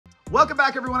Welcome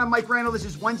back, everyone. I'm Mike Randall. This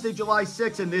is Wednesday, July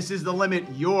 6th, and this is The Limit,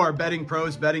 your Betting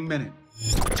Pros Betting Minute.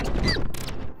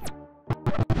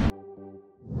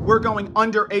 We're going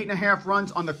under 8.5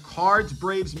 runs on the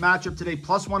Cards-Braves matchup today,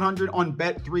 plus 100 on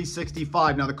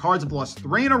Bet365. Now, the Cards have lost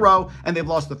 3 in a row, and they've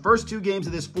lost the first 2 games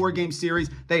of this 4-game series.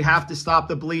 They have to stop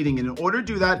the bleeding, and in order to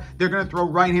do that, they're going to throw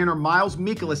right-hander Miles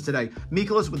Mikolas today.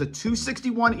 Mikolas with a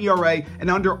 2.61 ERA and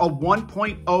under a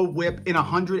 1.0 whip in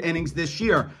 100 innings this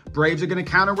year. Braves are going to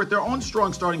counter with their own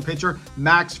strong starting pitcher,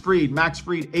 Max Fried. Max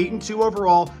Fried, 8-2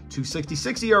 overall,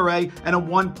 2.66 ERA, and a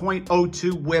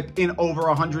 1.02 whip in over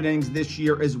 100 innings this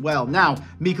year as well. Now,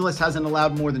 Mikolas hasn't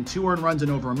allowed more than 2 earned runs in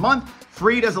over a month.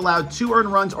 Fried has allowed 2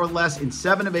 earned runs or less in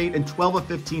 7 of 8 and 12 of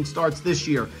 15 starts this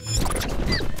year.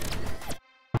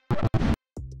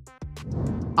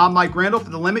 I'm Mike Randall for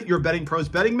The Limit, your Betting Pros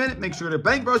Betting Minute. Make sure to go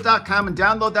to bettingpros.com and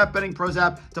download that Betting Pros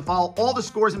app to follow all the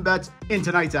scores and bets in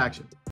tonight's action.